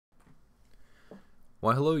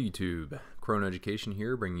Why hello YouTube, Crone Education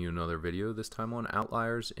here, bringing you another video, this time on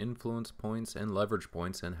outliers, influence points, and leverage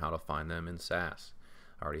points and how to find them in SAS.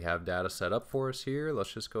 I already have data set up for us here.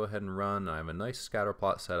 Let's just go ahead and run. I have a nice scatter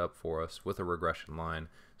plot set up for us with a regression line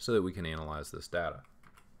so that we can analyze this data.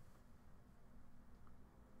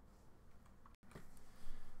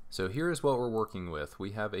 So here's what we're working with.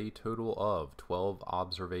 We have a total of 12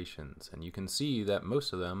 observations, and you can see that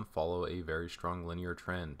most of them follow a very strong linear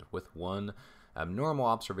trend with one abnormal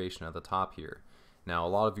observation at the top here. Now a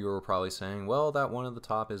lot of you are probably saying, well, that one at the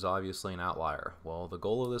top is obviously an outlier. Well, the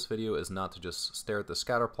goal of this video is not to just stare at the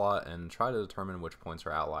scatter plot and try to determine which points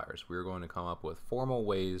are outliers. We're going to come up with formal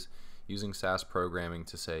ways using SAS programming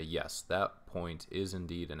to say, yes, that point is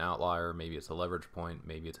indeed an outlier. Maybe it's a leverage point,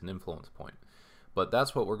 maybe it's an influence point. But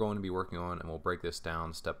that's what we're going to be working on, and we'll break this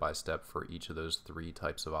down step by step for each of those three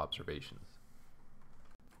types of observations.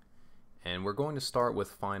 And we're going to start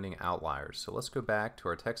with finding outliers. So let's go back to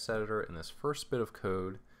our text editor, and this first bit of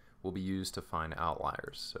code will be used to find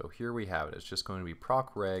outliers. So here we have it. It's just going to be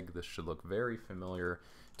procreg. This should look very familiar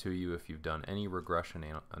to you if you've done any regression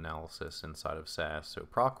analysis inside of SAS. So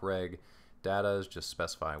procreg data is just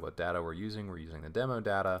specifying what data we're using. We're using the demo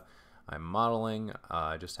data. I'm modeling.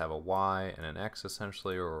 I just have a y and an x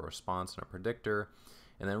essentially, or a response and a predictor.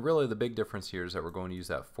 And then really the big difference here is that we're going to use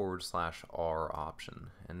that /r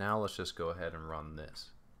option. And now let's just go ahead and run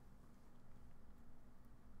this.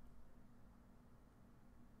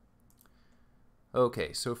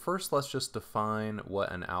 Okay, so first let's just define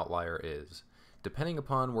what an outlier is. Depending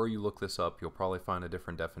upon where you look this up, you'll probably find a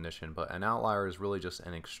different definition, but an outlier is really just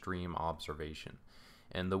an extreme observation.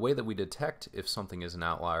 And the way that we detect if something is an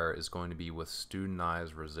outlier is going to be with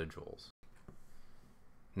studentized residuals.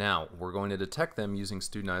 Now, we're going to detect them using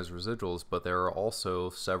studentized residuals, but there are also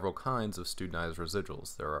several kinds of studentized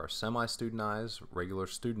residuals. There are semi-studentized, regular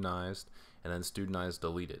studentized, and then studentized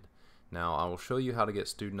deleted. Now, I will show you how to get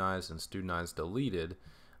studentized and studentized deleted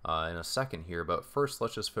in a second here, but first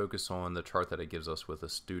let's just focus on the chart that it gives us with the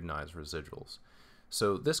studentized residuals.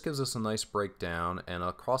 So this gives us a nice breakdown, and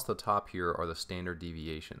across the top here are the standard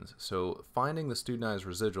deviations. So finding the studentized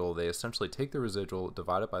residual, they essentially take the residual,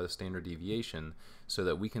 divide it by the standard deviation, so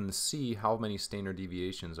that we can see how many standard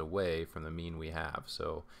deviations away from the mean we have.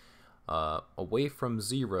 So away from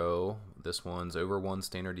 0, this one's over 1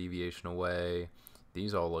 standard deviation away.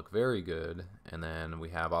 These all look very good. And then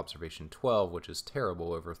we have observation 12, which is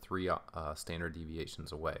terrible, over 3 standard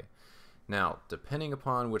deviations away. Now, depending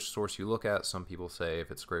upon which source you look at, some people say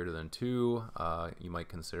if it's greater than 2, you might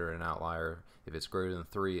consider it an outlier. If it's greater than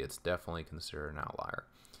 3, it's definitely considered an outlier.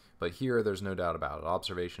 But here, there's no doubt about it.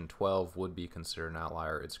 Observation 12 would be considered an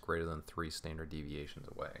outlier. It's greater than 3 standard deviations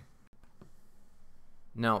away.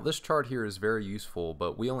 Now, this chart here is very useful,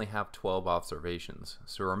 but we only have 12 observations.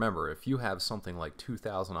 So remember, if you have something like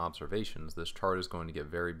 2,000 observations, this chart is going to get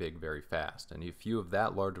very big very fast. And if you have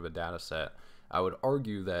that large of a data set, I would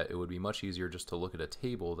argue that it would be much easier just to look at a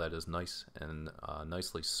table that is nice and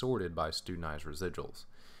nicely sorted by studentized residuals.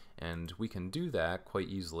 And we can do that quite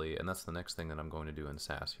easily, and that's the next thing that I'm going to do in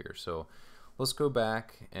SAS here. So let's go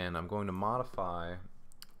back, and I'm going to modify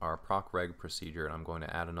our procreg procedure, and I'm going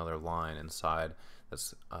to add another line inside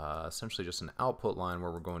that's essentially just an output line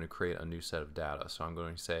where we're going to create a new set of data. So I'm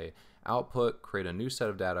going to say output, create a new set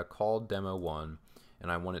of data called demo1,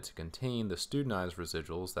 and I want it to contain the studentized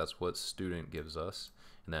residuals. That's what student gives us,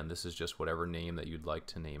 and then this is just whatever name that you'd like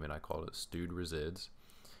to name it. I called it studresids.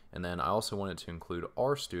 And then I also want it to include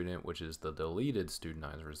our student, which is the deleted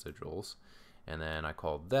studentized residuals, and then I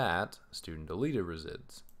called that student deleted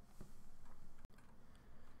resids.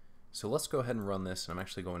 So let's go ahead and run this, and I'm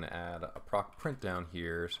actually going to add a proc print down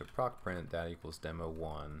here. So proc print data equals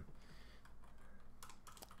demo1.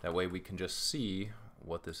 That way we can just see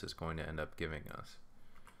what this is going to end up giving us.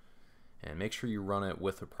 And make sure you run it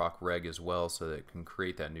with a procreg as well so that it can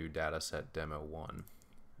create that new data set demo1.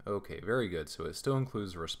 Okay, very good. So it still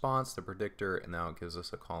includes the response, the predictor, and now it gives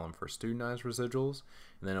us a column for studentized residuals,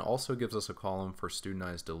 and then it also gives us a column for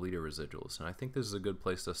studentized deleted residuals. And I think this is a good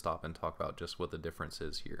place to stop and talk about just what the difference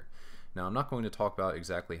is here. Now, I'm not going to talk about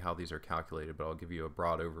exactly how these are calculated, but I'll give you a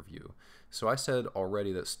broad overview. So I said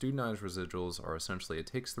already that studentized residuals are essentially, it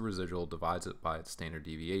takes the residual, divides it by its standard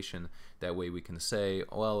deviation. That way we can say,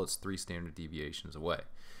 well, it's 3 standard deviations away.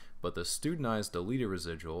 But the studentized deleted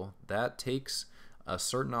residual, that takes a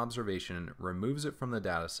certain observation, removes it from the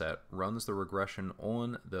data set, runs the regression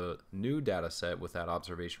on the new data set with that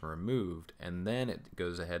observation removed, and then it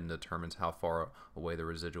goes ahead and determines how far away the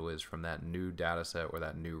residual is from that new data set or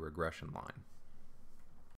that new regression line.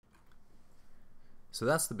 So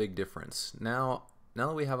that's the big difference. Now, now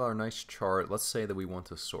that we have our nice chart, let's say that we want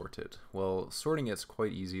to sort it. Well, sorting it's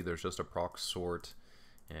quite easy. There's just a proc sort,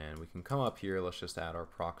 and we can come up here. Let's just add our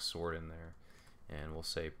proc sort in there, and we'll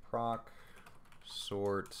say proc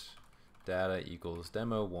sort data equals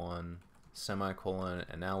demo1 semicolon,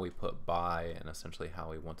 and now we put by and essentially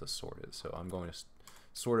how we want to sort it. So I'm going to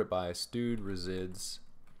sort it by stud resids,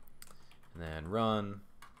 and then run,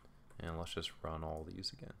 and let's just run all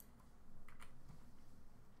these again.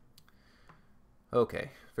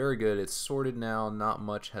 Okay, very good. It's sorted now. Not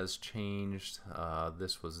much has changed.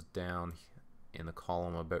 This was down in the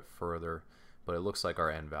column a bit further, but it looks like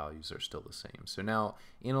our end values are still the same. So now,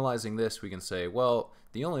 analyzing this, we can say, well,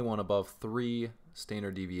 the only one above 3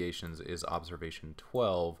 standard deviations is observation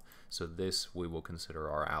 12, so this we will consider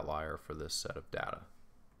our outlier for this set of data.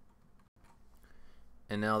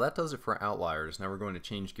 And now that does it for outliers. Now we're going to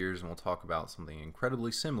change gears and we'll talk about something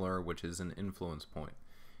incredibly similar, which is an influence point.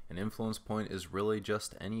 An influence point is really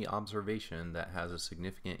just any observation that has a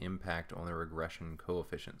significant impact on the regression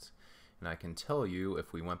coefficients. And I can tell you,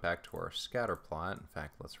 if we went back to our scatter plot, in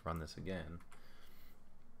fact, let's run this again,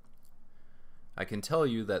 I can tell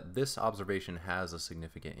you that this observation has a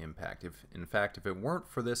significant impact. In fact, if it weren't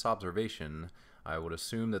for this observation, I would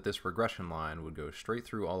assume that this regression line would go straight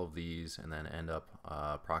through all of these and then end up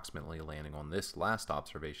approximately landing on this last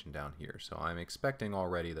observation down here. So I'm expecting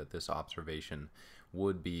already that this observation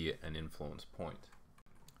would be an influence point.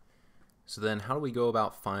 So then how do we go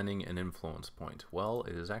about finding an influence point? Well,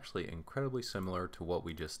 it is actually incredibly similar to what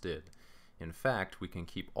we just did. In fact, we can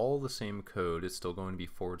keep all the same code. It's still going to be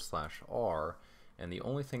 /r, and the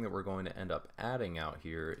only thing that we're going to end up adding out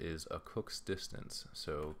here is a Cook's distance.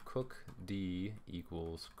 So cook d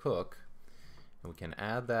equals cook, and we can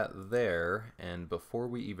add that there, and before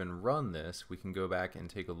we even run this, we can go back and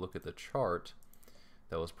take a look at the chart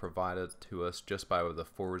that was provided to us just by the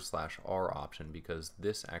 /r option, because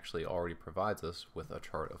this actually already provides us with a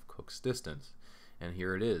chart of Cook's distance. And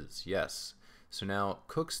here it is, yes. So now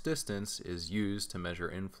Cook's distance is used to measure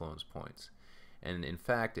influence points. And in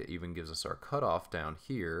fact, it even gives us our cutoff down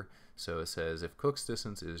here. So it says if Cook's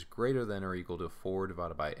distance is greater than or equal to 4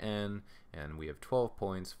 divided by n, and we have 12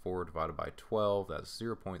 points, 4 divided by 12, that's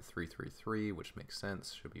 0.333, which makes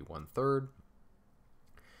sense, should be 1/3.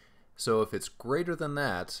 So if it's greater than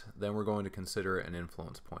that, then we're going to consider an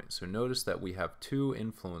influence point. So notice that we have 2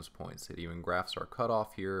 influence points. It even graphs our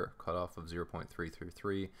cutoff here, cutoff of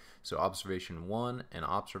 0.333. So observation 1 and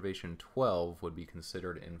observation 12 would be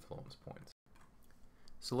considered influence points.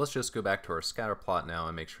 So let's just go back to our scatter plot now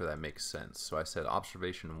and make sure that makes sense. So I said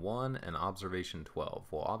observation 1 and observation 12.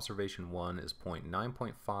 Well, observation 1 is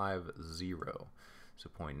 0.9.50. So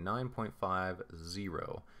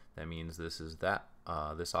 0.9.50. That means this is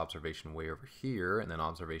this observation way over here, and then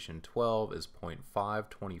observation 12 is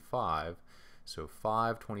 0.525. So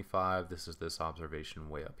 525, this is this observation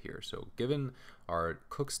way up here. So given our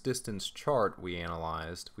Cook's distance chart we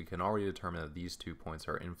analyzed, we can already determine that these 2 points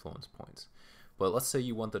are influence points. But let's say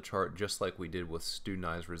you want the chart just like we did with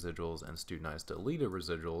studentized residuals and studentized deleted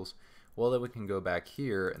residuals. Well, then we can go back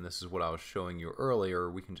here, and this is what I was showing you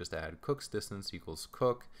earlier. We can just add Cook's distance equals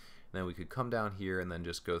cook, and then we could come down here and then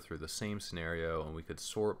just go through the same scenario, and we could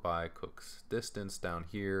sort by Cook's distance down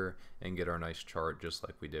here and get our nice chart just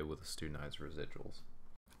like we did with the studentized residuals.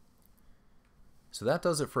 So that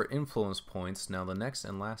does it for influence points. Now the next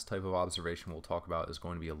and last type of observation we'll talk about is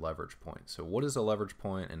going to be a leverage point. So what is a leverage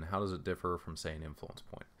point, and how does it differ from, say, an influence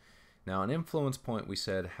point? Now an influence point, we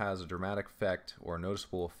said, has a dramatic effect or a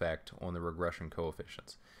noticeable effect on the regression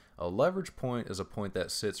coefficients. A leverage point is a point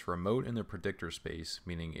that sits remote in the predictor space,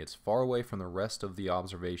 meaning it's far away from the rest of the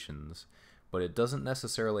observations, but it doesn't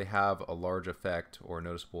necessarily have a large effect or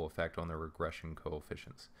noticeable effect on the regression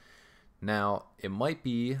coefficients. Now, it might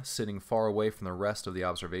be sitting far away from the rest of the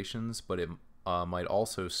observations, but it might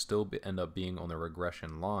also still end up being on the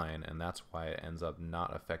regression line, and that's why it ends up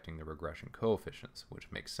not affecting the regression coefficients,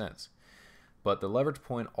 which makes sense. But the leverage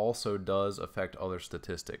point also does affect other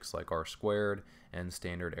statistics like R-squared and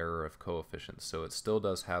standard error of coefficients, so it still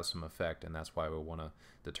does have some effect, and that's why we want to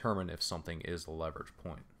determine if something is a leverage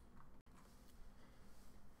point.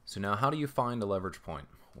 So now how do you find a leverage point?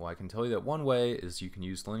 Well, I can tell you that one way is you can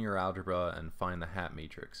use linear algebra and find the hat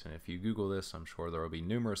matrix, and if you Google this, I'm sure there will be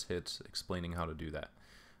numerous hits explaining how to do that.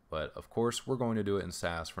 But of course, we're going to do it in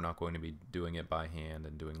SAS. We're not going to be doing it by hand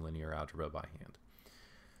and doing linear algebra by hand.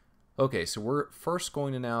 Okay, so we're first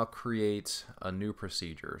going to now create a new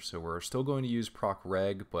procedure. So we're still going to use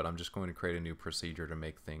procreg, but I'm just going to create a new procedure to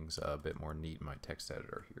make things a bit more neat in my text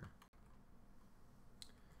editor here.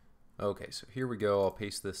 Okay, so here we go. I'll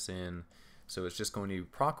paste this in. So it's just going to be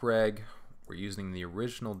procreg. we're using the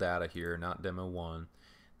original data here, not demo 1,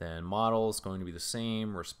 then model is going to be the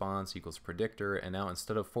same, response equals predictor, and now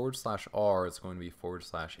instead of /r, it's going to be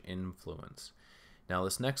 /influence. Now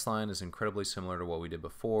this next line is incredibly similar to what we did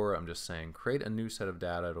before. I'm just saying create a new set of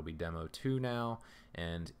data. It'll be demo 2 now,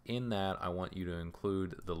 and in that I want you to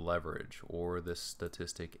include the leverage or the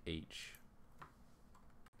statistic H.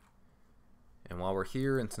 And while we're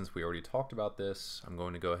here, and since we already talked about this, I'm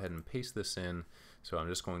going to go ahead and paste this in. So I'm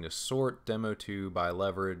just going to sort demo 2 by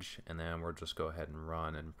leverage, and then we'll just go ahead and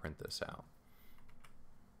run and print this out.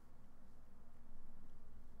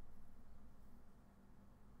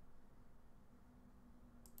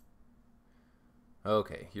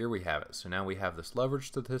 Okay, here we have it. So now we have this leverage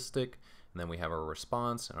statistic, and then we have our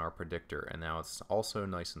response and our predictor, and now it's also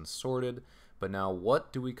nice and sorted. But now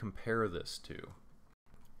what do we compare this to?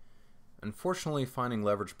 Unfortunately, finding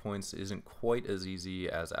leverage points isn't quite as easy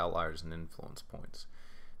as outliers and influence points.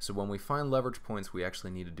 So when we find leverage points, we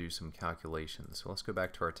actually need to do some calculations. So let's go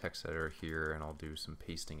back to our text editor here, and I'll do some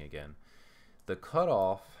pasting again. The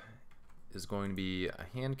cutoff is going to be a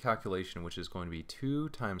hand calculation, which is going to be 2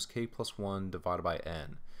 times k plus 1 divided by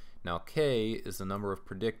n. Now k is the number of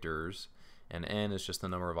predictors, and n is just the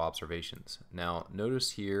number of observations. Now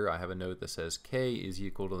notice here I have a note that says k is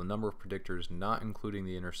equal to the number of predictors not including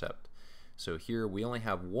the intercept. So here we only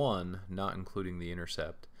have 1 not including the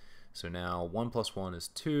intercept. So now 1 plus 1 is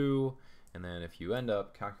 2, and then if you end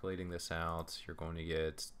up calculating this out, you're going to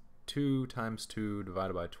get 2 times 2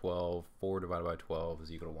 divided by 12, 4 divided by 12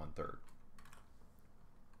 is equal to 1/3.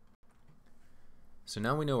 So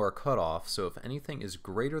now we know our cutoff, so if anything is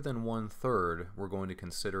greater than 1/3, we're going to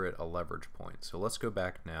consider it a leverage point. So let's go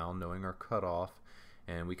back now, knowing our cutoff,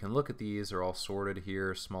 and we can look at these. They're all sorted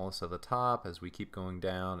here, smallest at the top. As we keep going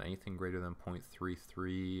down, anything greater than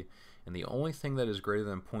 0.33, and the only thing that is greater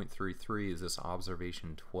than 0.33 is this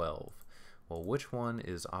observation 12. Well, which one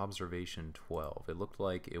is observation 12? It looked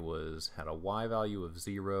like it had a y value of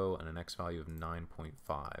 0 and an x value of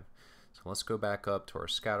 9.5. So let's go back up to our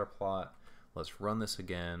scatter plot. Let's run this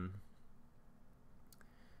again.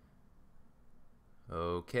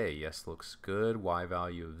 Okay, yes, looks good. Y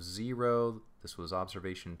value of 0. This was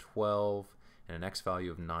observation 12 and an x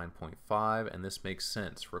value of 9.5, and this makes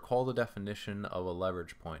sense. Recall the definition of a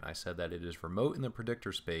leverage point. I said that it is remote in the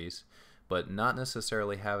predictor space, but not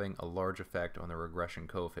necessarily having a large effect on the regression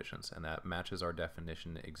coefficients, and that matches our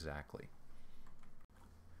definition exactly.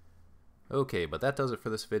 Okay, but that does it for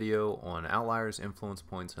this video on outliers, influence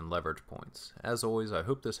points, and leverage points. As always, I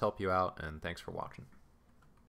hope this helped you out, and thanks for watching.